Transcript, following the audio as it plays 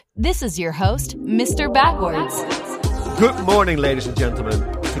This is your host, Mr. Backwards. Good morning, ladies and gentlemen.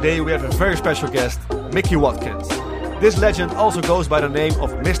 Today we have a very special guest, Mickey Watkins. This legend also goes by the name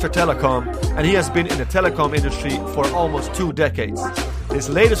of Mr. Telecom, and he has been in the telecom industry for almost 2 decades. His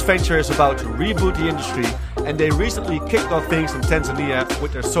latest venture is about to reboot the industry, and they recently kicked off things in Tanzania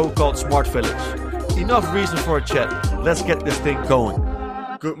with their so-called Smart Village. Enough reason for a chat. Let's get this thing going.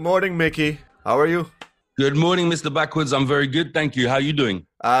 Good morning, Mickey. How are you? Good morning, Mr. Backwards. I'm very good, thank you. How are you doing?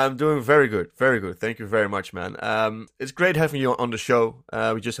 I'm doing very good, very good. Thank you very much, man. It's great having you on the show.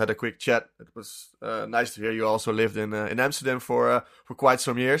 We just had a quick chat. It was nice to hear you also lived in Amsterdam for quite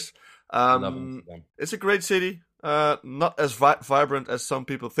some years. It's a great city. Not as vibrant as some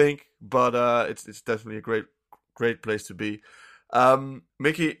people think, but it's definitely a great place to be.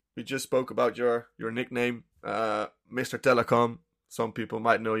 Mickey, we just spoke about your nickname, Mr. Telecom. Some people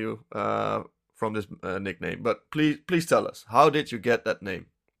might know you from this nickname, but please tell us, how did you get that name?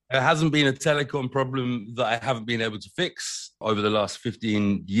 It hasn't been a telecom problem that I haven't been able to fix over the last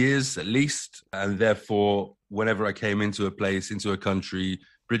 15 years at least, and therefore whenever I came into a place, into a country,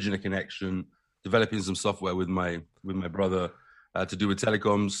 bridging a connection, developing some software with my brother to do with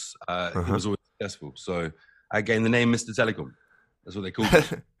telecoms, it was always successful. So I gained the name Mr. Telecom. That's what they called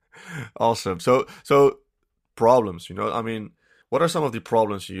it. Awesome. So problems, I mean, what are some of the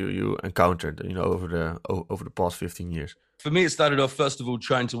problems you encountered, over the past 15 years? For me, it started off, first of all,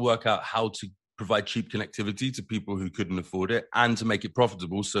 trying to work out how to provide cheap connectivity to people who couldn't afford it and to make it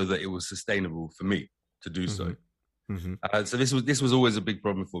profitable so that it was sustainable for me to do so. Mm-hmm. So this was always a big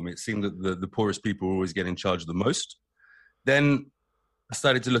problem for me. It seemed that the poorest people were always getting charged the most. Then I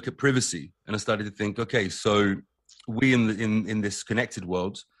started to look at privacy and I started to think, okay, so we in this connected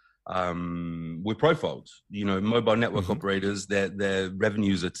world, we're profiled. Mobile network operators, their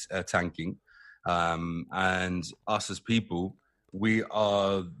revenues are tanking, and us as people, we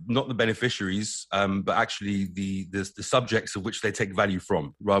are not the beneficiaries, but actually the subjects of which they take value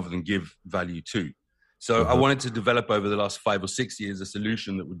from rather than give value to. So I wanted to develop over the last 5 or 6 years a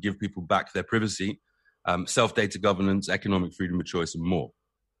solution that would give people back their privacy, self-data governance, economic freedom of choice, and more.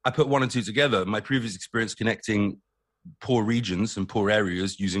 I put 1 and 2 together. My previous experience connecting poor regions and poor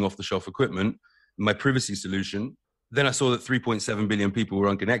areas using off-the-shelf equipment, my privacy solution. Then I saw that 3.7 billion people were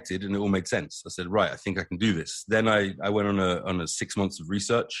unconnected, and it all made sense. I said, right, I think I can do this. Then I went on a 6 months of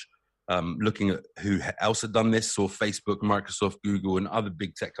research, looking at who else had done this. Saw Facebook, Microsoft, Google, and other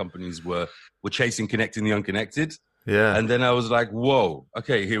big tech companies were chasing connecting the unconnected. Yeah. And then I was like, whoa,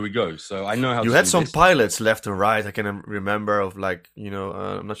 okay, here we go. So I know how you to had do some this. pilots left and right. I can remember of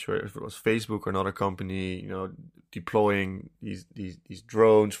I'm not sure if it was Facebook or another company, deploying these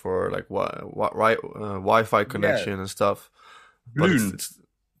drones for like Wi-Fi connection and stuff. Bloon.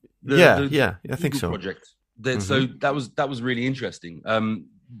 I think so. Project. So that was really interesting.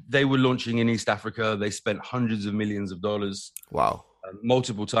 They were launching in East Africa. They spent hundreds of millions of dollars. Wow.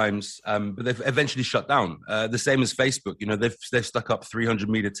 Multiple times, but they've eventually shut down. The same as Facebook, they've stuck up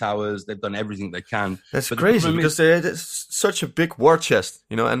 300-meter towers. They've done everything they can. That's crazy because it's such a big war chest,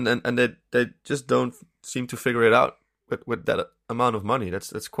 and they just don't seem to figure it out with that amount of money.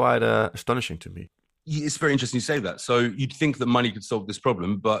 That's quite astonishing to me. It's very interesting you say that. So you'd think that money could solve this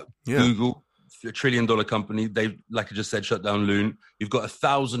problem, but Google, $1 trillion company, they, like I just said, shut down Loon. You've got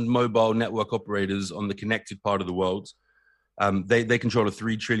 1,000 mobile network operators on the connected part of the world. They control a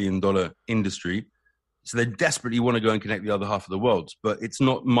 $3 trillion industry. So they desperately want to go and connect the other half of the world. But it's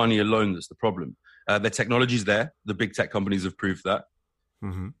not money alone that's the problem. Their technology's there. The big tech companies have proved that.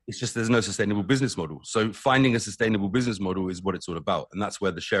 It's just there's no sustainable business model. So finding a sustainable business model is what it's all about. And that's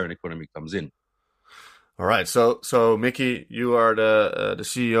where the sharing economy comes in. All right. So Mickey, you are the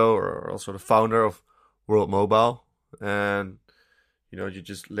CEO or also the founder of World Mobile. And you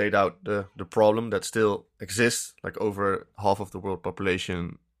just laid out the problem that still exists. Like over half of the world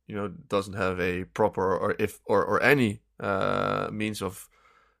population, doesn't have a proper or any means of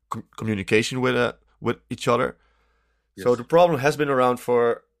communication with each other. Yes. So the problem has been around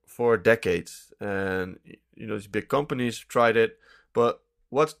for decades, and these big companies tried it. But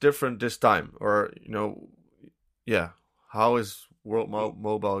what's different this time? Or how is World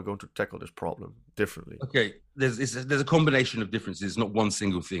Mobile going to tackle this problem differently? Okay, there's a combination of differences, not one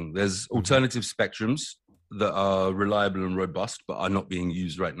single thing. There's alternative spectrums that are reliable and robust, but are not being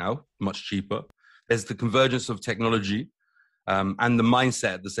used right now, much cheaper. There's the convergence of technology and the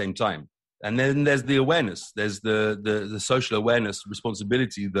mindset at the same time. And then there's the awareness. There's the social awareness,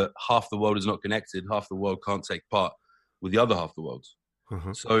 responsibility that half the world is not connected, half the world can't take part with the other half the world.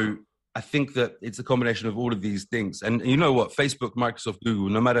 So I think that it's a combination of all of these things. And you know what? Facebook, Microsoft, Google,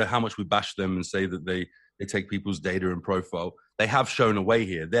 no matter how much we bash them and say that they They take people's data and profile. They have shown a way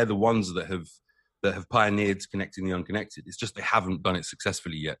here. They're the ones that have pioneered connecting the unconnected. It's just they haven't done it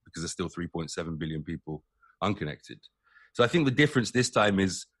successfully yet because there's still 3.7 billion people unconnected. So I think the difference this time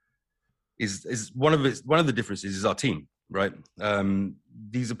is one of the differences is our team, right?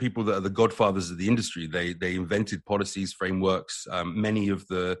 These are people that are the godfathers of the industry. They invented policies, frameworks. Many of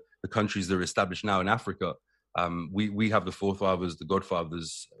the countries that are established now in Africa, we have the forefathers, the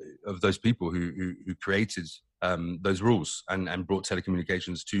godfathers of those people who created those rules and brought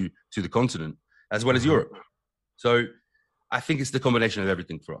telecommunications to the continent as well as Europe. So I think it's the combination of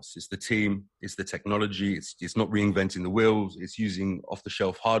everything for us. It's the team, it's the technology, it's not reinventing the wheels, it's using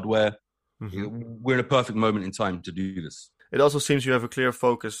off-the-shelf hardware. We're in a perfect moment in time to do this. It also seems you have a clear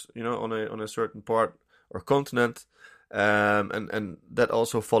focus, on a certain part or continent, and that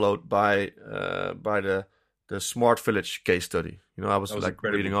also followed by the Smart Village case study. I was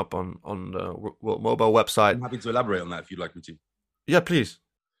incredible. Reading up on the World Mobile website. I'm happy to elaborate on that if you'd like me to. Yeah, please.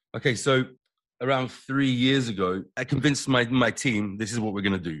 Okay, so around 3 years ago, I convinced my team, this is what we're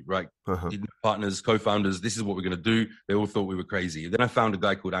going to do, right? Partners, co-founders, this is what we're going to do. They all thought we were crazy. Then I found a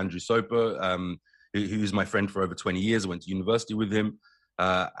guy called Andrew Soper, who's my friend for over 20 years. I went to university with him.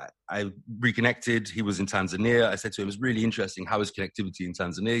 I reconnected. He was in Tanzania. I said to him, it's really interesting. How is connectivity in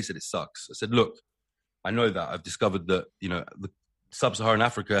Tanzania? He said, it sucks. I said, look, I know that. I've discovered that, the sub-Saharan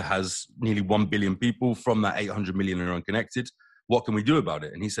Africa has nearly 1 billion people. From that, 800 million are unconnected. What can we do about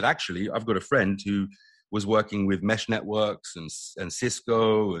it? And he said, actually, I've got a friend who was working with Mesh Networks and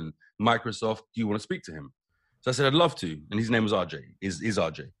Cisco and Microsoft. Do you want to speak to him? So I said, I'd love to. And his name was RJ, is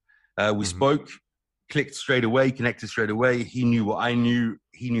RJ. We spoke, clicked straight away, connected straight away. He knew what I knew.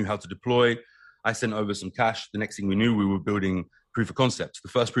 He knew how to deploy. I sent over some cash. The next thing we knew, we were building proof of concept. The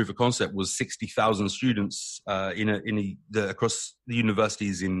first proof of concept was 60,000 students across the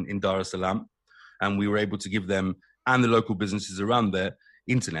universities in Dar es Salaam. And we were able to give them and the local businesses around there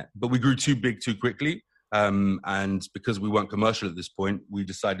internet. But we grew too big too quickly. And because we weren't commercial at this point, we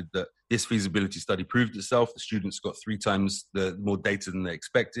decided that this feasibility study proved itself. The students got 3 times more data than they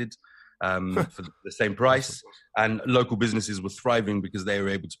expected for the same price. And local businesses were thriving because they were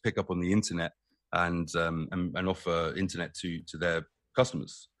able to pick up on the internet and offer internet to their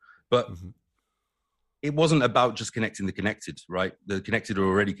customers. But it wasn't about just connecting the connected, right? The connected are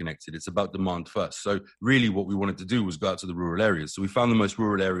already connected. It's about demand first. So really what we wanted to do was go out to the rural areas. So we found the most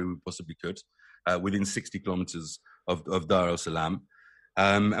rural area we possibly could, within 60 kilometers of Dar es Salaam.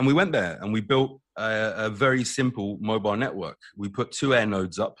 And we went there and we built a very simple mobile network. We put 2 air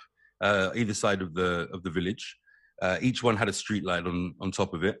nodes up, either side of the village. Each one had a street light on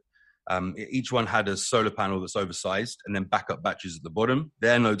top of it. Each one had a solar panel that's oversized and then backup batteries at the bottom.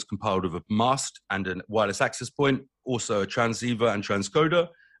 Their nodes compiled of a mast and a wireless access point, also a transceiver and transcoder,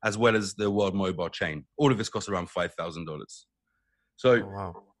 as well as the World Mobile chain. All of this cost around $5,000.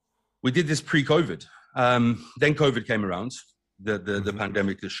 So we did this pre-COVID. Then COVID came around, the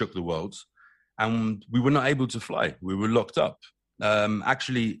pandemic that shook the world, and we were not able to fly. We were locked up.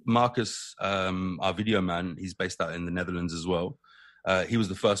 Actually, Marcus, our video man, he's based out in the Netherlands as well. He was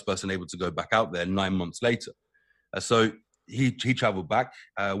the first person able to go back out there 9 months later. So he traveled back.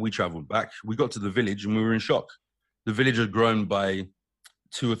 We traveled back. We got to the village and we were in shock. The village had grown by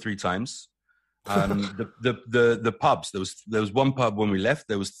 2 or 3 times. The pubs, there was 1 pub when we left.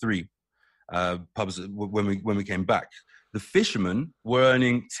 There was 3 pubs when we came back. The fishermen were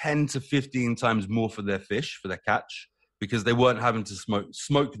earning 10 to 15 times more for their fish, for their catch, because they weren't having to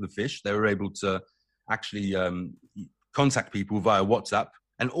smoke the fish. They were able to actually contact people via WhatsApp.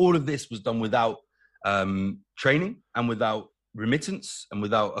 And all of this was done without training and without remittance and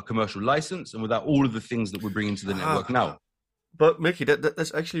without a commercial license and without all of the things that we're bringing to the network now. But Mickey,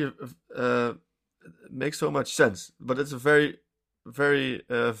 that's actually makes so much sense. But it's a very, very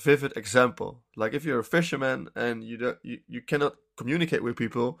vivid example. Like if you're a fisherman and you cannot communicate with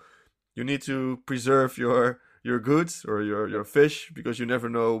people, you need to preserve your goods or your fish, because you never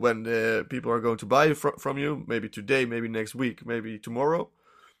know when people are going to buy from you. Maybe today, maybe next week, maybe tomorrow.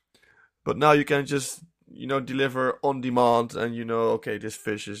 But now you can just, deliver on demand and okay, this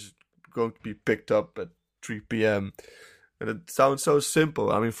fish is going to be picked up at 3 p.m. And it sounds so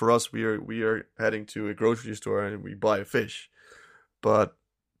simple. I mean, for us, we are heading to a grocery store and we buy a fish. But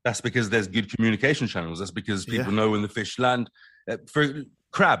that's because there's good communication channels. That's because people know when the fish land. For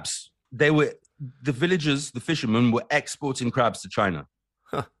crabs, the villagers, the fishermen, were exporting crabs to China.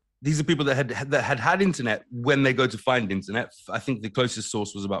 These are people that had internet when they go to find internet. I think the closest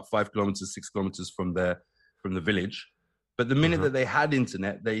source was about 5 kilometers, 6 kilometers from the village. But the minute that they had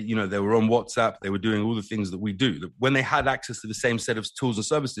internet, they were on WhatsApp. They were doing all the things that we do. When they had access to the same set of tools and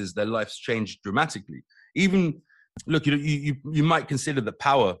services, their lives changed dramatically. Even look, you might consider that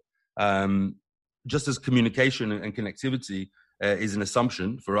power, just as communication and connectivity is an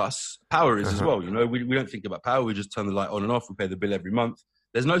assumption for us, power is as well. We don't think about power. We just turn the light on and off. We pay the bill every month.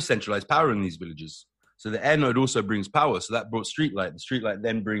 There's no centralized power in these villages. So the air node also brings power. So that brought streetlight. The streetlight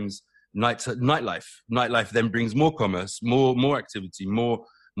then brings nightlife. Nightlife then brings more commerce, more activity, more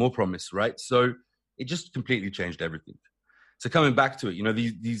promise, right? So it just completely changed everything. So coming back to it,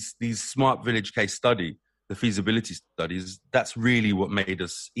 these smart village case study, the feasibility studies, that's really what made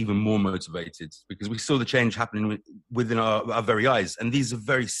us even more motivated, because we saw the change happening within our very eyes. And these are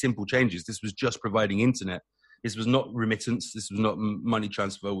very simple changes. This was just providing internet. This was not remittance. This was not money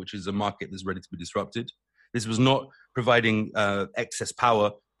transfer, which is a market that's ready to be disrupted. This was not providing excess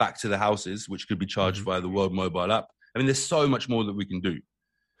power back to the houses, which could be charged via the World Mobile app. I mean, there's so much more that we can do.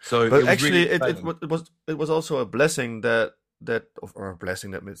 So, but actually, it was also a blessing or a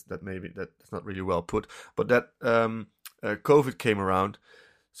blessing that maybe that's not really well put, but that COVID came around,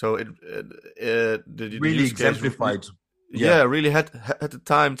 so it really exemplified. Really had the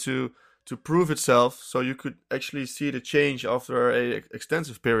time to prove itself, so you could actually see the change after a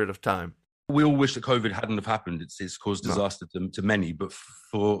extensive period of time. We all wish that COVID hadn't have happened. It's caused disaster to many, but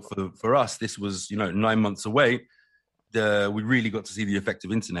for us, this was 9 months away. We really got to see the effect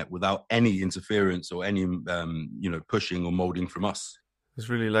of internet without any interference or any pushing or molding from us. It's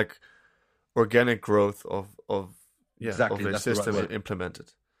really like organic growth of exactly, of a system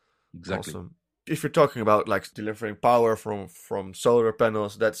implemented. Exactly. Awesome. If you're talking about like delivering power from solar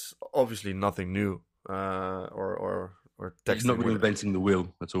panels, that's obviously nothing new, or It's not reinventing the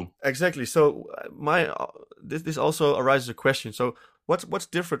wheel at all. Exactly. So this also arises a question. So what's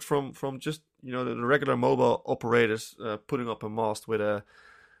different from just the regular mobile operators putting up a mast with a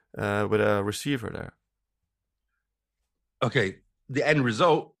receiver there? Okay, the end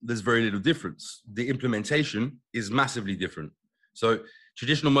result, there's very little difference. The implementation is massively different. So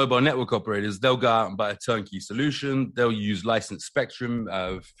traditional mobile network operators, they'll go out and buy a turnkey solution. They'll use licensed spectrum,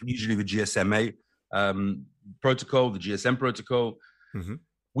 usually the GSMA protocol, the GSM protocol. Mm-hmm.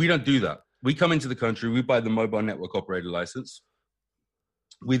 We don't do that. We come into the country, we buy the mobile network operator license.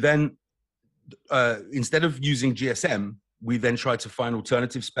 We then, instead of using GSM, we then try to find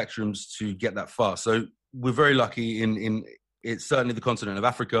alternative spectrums to get that far. So we're very lucky in it's certainly the continent of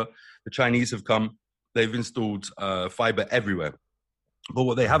Africa. The Chinese have come, they've installed fiber everywhere. But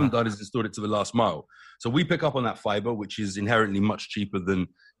what they haven't done is installed it to the last mile. So we pick up on that fiber, which is inherently much cheaper than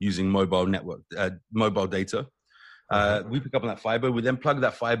using mobile data. We pick up on that fiber. We then plug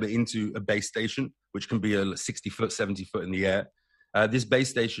that fiber into a base station, which can be a 60 foot, 70 foot in the air. This base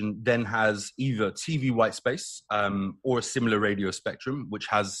station then has either TV white space or a similar radio spectrum, which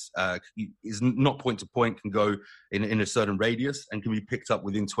is not point to point, can go in a certain radius and can be picked up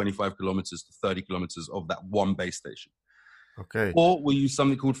within 25 kilometers to 30 kilometers of that one base station. Okay. Or we use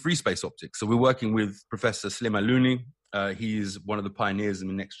something called free space optics. So we're working with Professor Slim Aluni. He's one of the pioneers in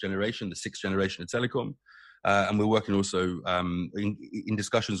the next generation, the sixth generation of telecom. And we're working also in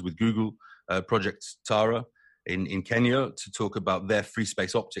discussions with Google, Project Tara in Kenya, to talk about their free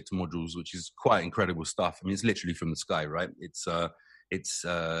space optics modules, which is quite incredible stuff. I mean, it's literally from the sky, right? It's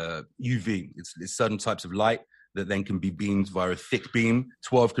UV. It's certain types of light that then can be beamed via a thick beam,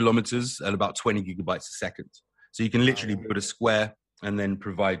 12 kilometers at about 20 gigabytes a second. So you can literally build a square and then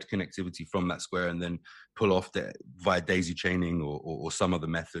provide connectivity from that square and then pull off via daisy chaining or some other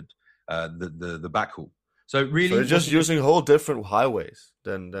method, the backhaul. So really, so you're just using whole different highways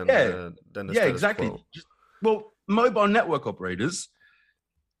than the exactly. Well, mobile network operators,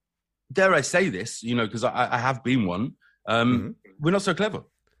 dare I say this, because I have been one. We're not so clever.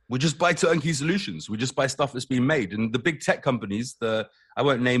 We just buy turnkey solutions. We just buy stuff that's being made. And the big tech companies, I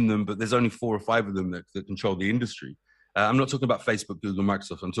won't name them, but there's only 4 or 5 of them that control the industry. I'm not talking about Facebook, Google,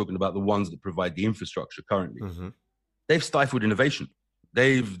 Microsoft. I'm talking about the ones that provide the infrastructure currently. They've stifled innovation.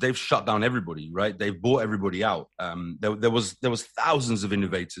 They've shut down everybody, right? They've bought everybody out. There was thousands of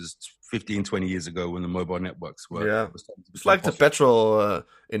innovators 15, 20 years ago when the mobile networks were. Yeah, it's like the petrol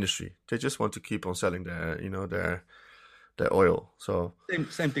industry. They just want to keep on selling their oil. So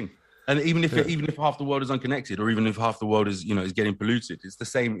same thing. And even if half the world is unconnected, or even if half the world is getting polluted, it's the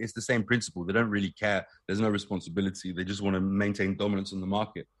same principle. They don't really care. There's no responsibility. They just want to maintain dominance on the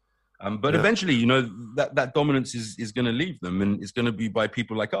market. But eventually, that dominance is going to leave them, and it's going to be by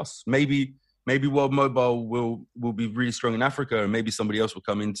people like us. Maybe World Mobile will be really strong in Africa, and maybe somebody else will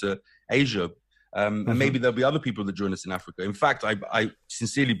come into Asia, and maybe there'll be other people that join us in Africa. In fact, I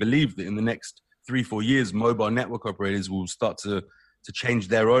sincerely believe that in the next 3-4 years, mobile network operators will start to change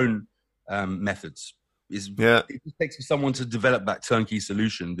their own methods, It just takes for someone to develop that turnkey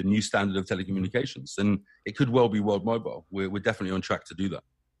solution, the new standard of telecommunications, and it could well be World Mobile. We're definitely on track to do that.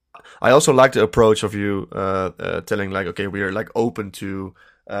 I also like the approach of you telling like, okay, we are like open to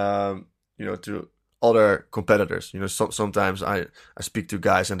to other competitors. Sometimes I speak to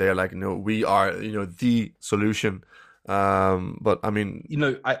guys and they are like, no, we are the solution. But I mean,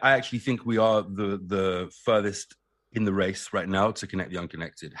 I actually think we are the furthest in the race right now to connect the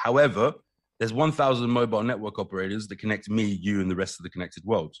unconnected. However, there's 1,000 mobile network operators that connect me, you, and the rest of the connected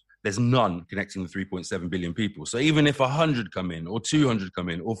world. There's none connecting the 3.7 billion people. So even if 100 come in, or 200 come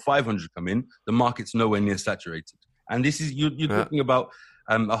in, or 500 come in, the market's nowhere near saturated. And this is you're talking about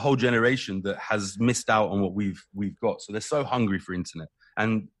a whole generation that has missed out on what we've got. So they're so hungry for internet.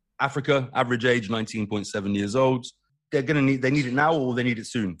 And Africa, average age 19.7 years old. They need it now, or they need it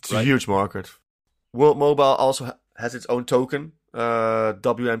soon. It's a huge market. World Mobile also has its own token,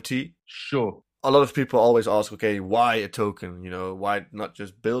 WMT. Sure. A lot of people always ask, okay, why a token? Why not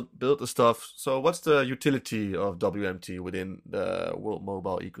just build the stuff? So what's the utility of WMT within the World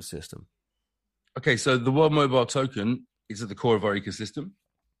Mobile ecosystem? Okay, so the World Mobile token is at the core of our ecosystem.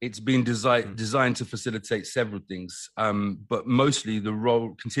 It's been designed to facilitate several things, but mostly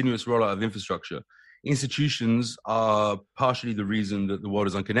the continuous rollout of infrastructure. Institutions are partially the reason that the world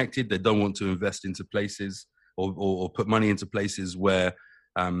is unconnected. They don't want to invest into places or put money into places where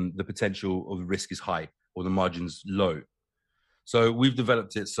the potential of the risk is high or the margin's low. So we've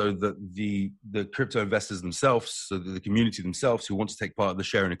developed it so that the crypto investors themselves, so that the community themselves who want to take part of the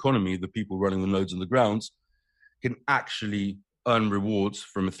sharing economy, the people running the nodes on the grounds, can actually earn rewards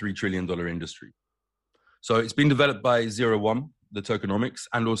from a $3 trillion industry. So it's been developed by 01, the tokenomics,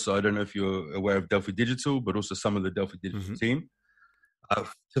 and also, I don't know if you're aware of Delphi Digital, but also some of the Delphi Digital team.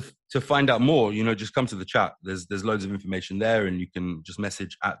 To find out more, just come to the chat. There's loads of information there, and you can just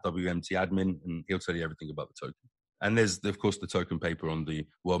message at WMT admin, and he'll tell you everything about the token. And there's, of course, the token paper on the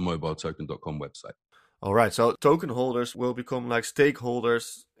worldmobiletoken.com website. All right, so token holders will become like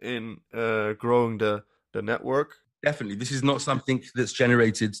stakeholders in growing the network. Definitely, this is not something that's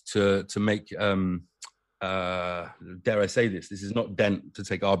generated to make. Dare I say this? This is not dent to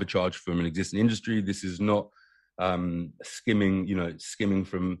take arbitrage from an existing industry. This is not skimming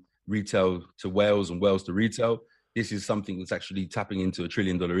from retail to Wales and Wales to retail. This is something that's actually tapping into a $1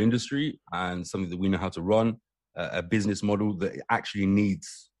 trillion industry and something that we know how to run, a business model that actually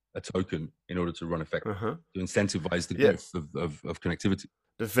needs a token in order to run effectively, to incentivize the growth of connectivity.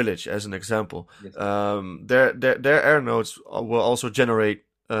 The Village, as an example, yes. Their air nodes will also generate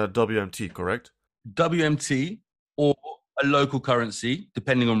WMT, correct? WMT or a local currency,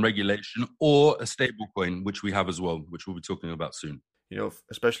 depending on regulation, or a stable coin, which we have as well, which we'll be talking about soon.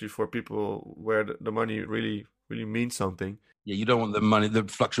 Especially for people where the money really, really means something. Yeah, you don't want the money, the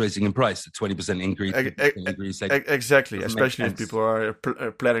fluctuating in price, a 20% increase. Exactly, especially if people are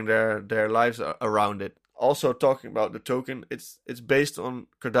planning their lives around it. Also, talking about the token, it's based on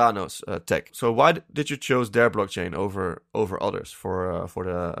Cardano's tech. So why did you choose their blockchain over others for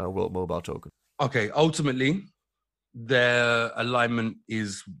the World Mobile token? Okay, ultimately, their alignment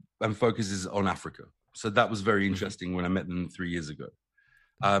is and focuses on Africa. So that was very interesting when I met them 3 years ago.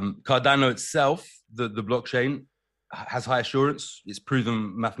 Cardano itself, the blockchain, has high assurance. It's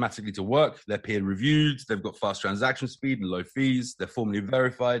proven mathematically to work. They're peer reviewed. They've got fast transaction speed and low fees. They're formally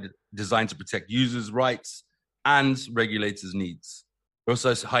verified, designed to protect users' rights and regulators' needs. They're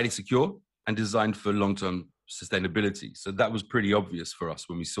also highly secure and designed for long-term sustainability. So that was pretty obvious for us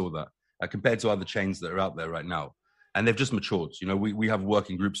when we saw that, compared to other chains that are out there right now. And they've just matured. We have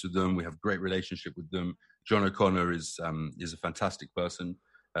working groups with them. We have great relationship with them. John O'Connor is a fantastic person.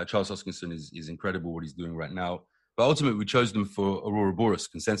 Charles Hoskinson is incredible what he's doing right now. But ultimately, we chose them for Aurora Boreas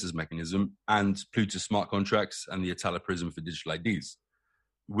consensus mechanism and Plutus smart contracts and the Atala Prism for digital IDs.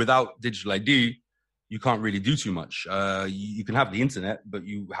 Without digital ID, you can't really do too much. You can have the internet, but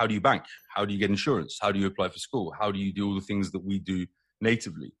how do you bank? How do you get insurance? How do you apply for school? How do you do all the things that we do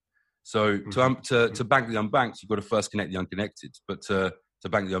natively? So to bank the unbanked, you've got to first connect the unconnected. But to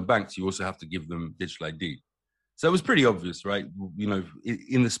bank the unbanked, you also have to give them digital ID. So it was pretty obvious, right?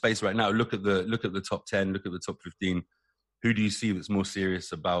 In the space right now, look at the top 10, look at the top 15. Who do you see that's more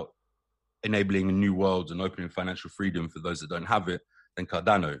serious about enabling a new world and opening financial freedom for those that don't have it than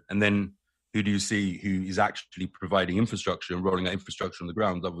Cardano? And then who do you see who is actually providing infrastructure and rolling out infrastructure on the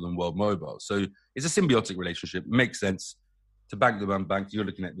ground other than World Mobile? So it's a symbiotic relationship. It makes sense. To bank the unbanked, you're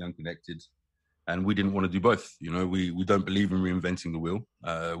looking at the unconnected. And we didn't want to do both. We don't believe in reinventing the wheel.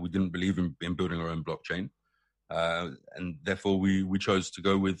 We didn't believe in building our own blockchain. And therefore, we chose to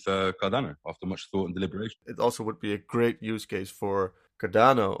go with Cardano after much thought and deliberation. It also would be a great use case for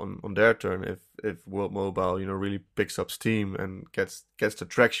Cardano on their turn if World Mobile, really picks up steam and gets the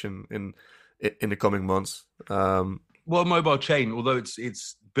traction in the coming months. World Mobile Chain, although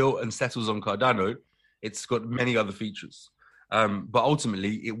it's built and settles on Cardano, it's got many other features. But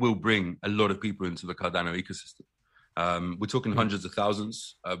ultimately, it will bring a lot of people into the Cardano ecosystem. We're talking hundreds of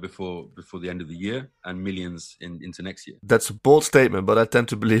thousands before the end of the year, and millions into next year. That's a bold statement, but I tend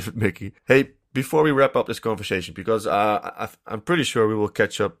to believe it, Mickey. Hey, before we wrap up this conversation, because I'm pretty sure we will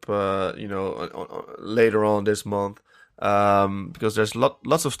catch up, later on this month, because there's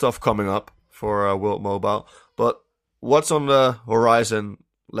lots of stuff coming up for World Mobile. But what's on the horizon,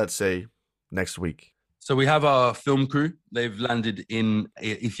 let's say, next week? So we have our film crew. They've landed in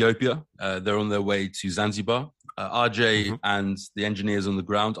Ethiopia. They're on their way to Zanzibar. RJ and the engineers on the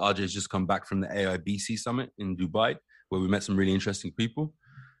ground. RJ's just come back from the AIBC summit in Dubai, where we met some really interesting people.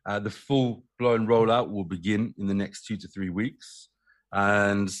 The full-blown rollout will begin in the next 2 to 3 weeks.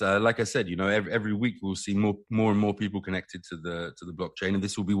 And like I said, every week we'll see more and more people connected to the blockchain. And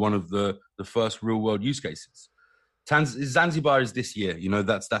this will be one of the first real-world use cases. Zanzibar is this year.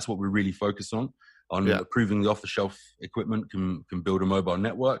 That's what we're really focused on proving the off-the-shelf equipment can build a mobile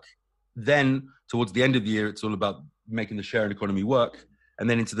network. Then towards the end of the year, it's all about making the sharing economy work. And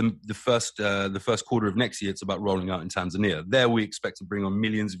then into the first quarter of next year, it's about rolling out in Tanzania. There we expect to bring on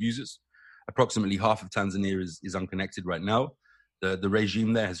millions of users. Approximately half of Tanzania is unconnected right now. The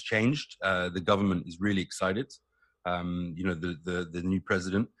regime there has changed. The government is really excited. The new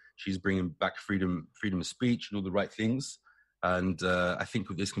president, she's bringing back freedom of speech and all the right things. And I think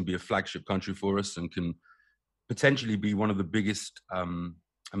this can be a flagship country for us and can potentially be one of the biggest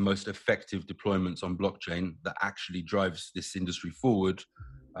and most effective deployments on blockchain that actually drives this industry forward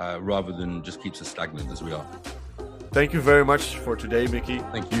rather than just keeps us stagnant as we are. Thank you very much for today, Mickey.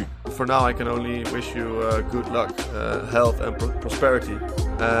 Thank you. For now, I can only wish you good luck, health and prosperity,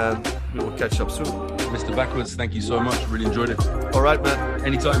 and we will catch up soon. Mr. Backwards, thank you so much. Really enjoyed it. All right, man.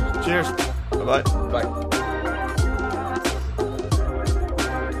 Anytime. Cheers. Bye-bye. Bye.